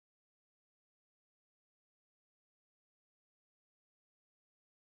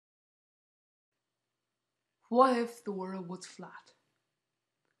What if the world was flat?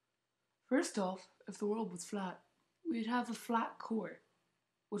 First off, if the world was flat, we'd have a flat core,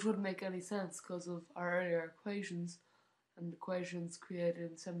 which wouldn't make any sense because of our earlier equations and equations created in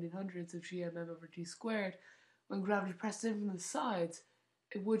the 1700s of gmm over t squared. When gravity pressed in from the sides,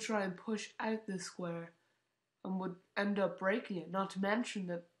 it would try and push out this square and would end up breaking it, not to mention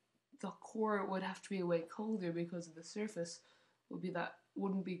that the core would have to be way colder because of the surface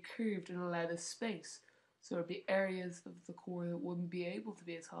wouldn't be curved and allow this space. So there'd be areas of the core that wouldn't be able to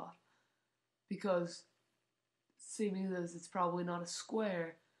be as hot because, seeming as it's probably not a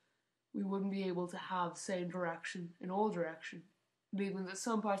square, we wouldn't be able to have the same direction in all direction, meaning that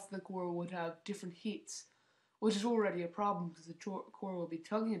some parts of the core would have different heats, which is already a problem because the core will be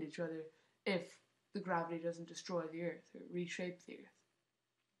tugging at each other if the gravity doesn't destroy the Earth or reshape the Earth.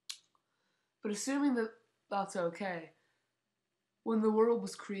 But assuming that that's okay, when the world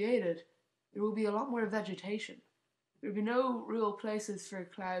was created, there will be a lot more vegetation. There will be no real places for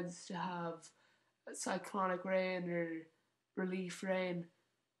clouds to have cyclonic rain or relief rain,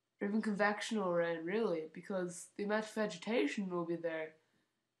 or even convectional rain, really, because the amount of vegetation will be there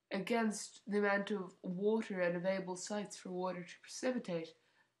against the amount of water and available sites for water to precipitate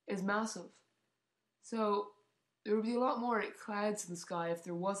is massive. So there will be a lot more clouds in the sky if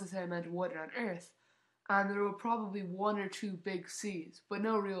there was the same amount of water on Earth, and there will probably be one or two big seas, but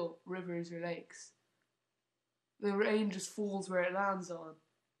no real rivers or lakes. The rain just falls where it lands on,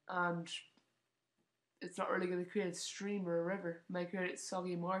 and it's not really going to create a stream or a river. It might create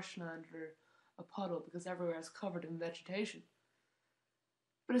soggy marshland or a puddle because everywhere is covered in vegetation.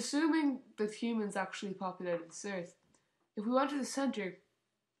 But assuming that humans actually populated this Earth, if we went to the centre,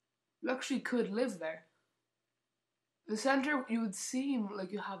 you actually could live there. The centre, you would seem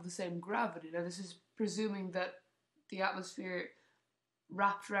like you have the same gravity. Now, this is presuming that the atmosphere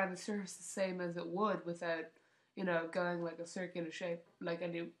wrapped around the surface the same as it would without, going like a circular shape like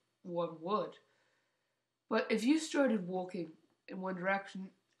any one would. But if you started walking in one direction,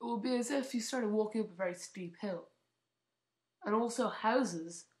 it would be as if you started walking up a very steep hill. And also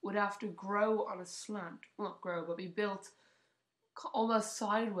houses would have to grow on a slant. Well, not grow, but be built almost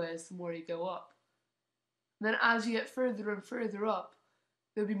sideways the more you go up. And then as you get further and further up,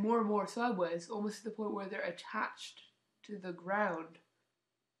 there'll be more and more sideways, almost to the point where they're attached to the ground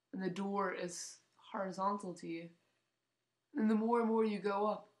and the door is horizontal to you. And the more and more you go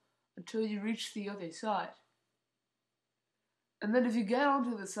up until you reach the other side. And then if you get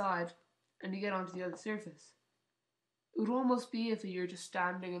onto the side and you get onto the other surface, it would almost be as if you're just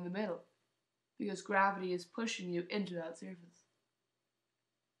standing in the middle because gravity is pushing you into that surface.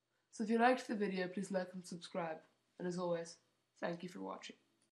 So if you liked the video, please like and subscribe. And as always, thank you for watching.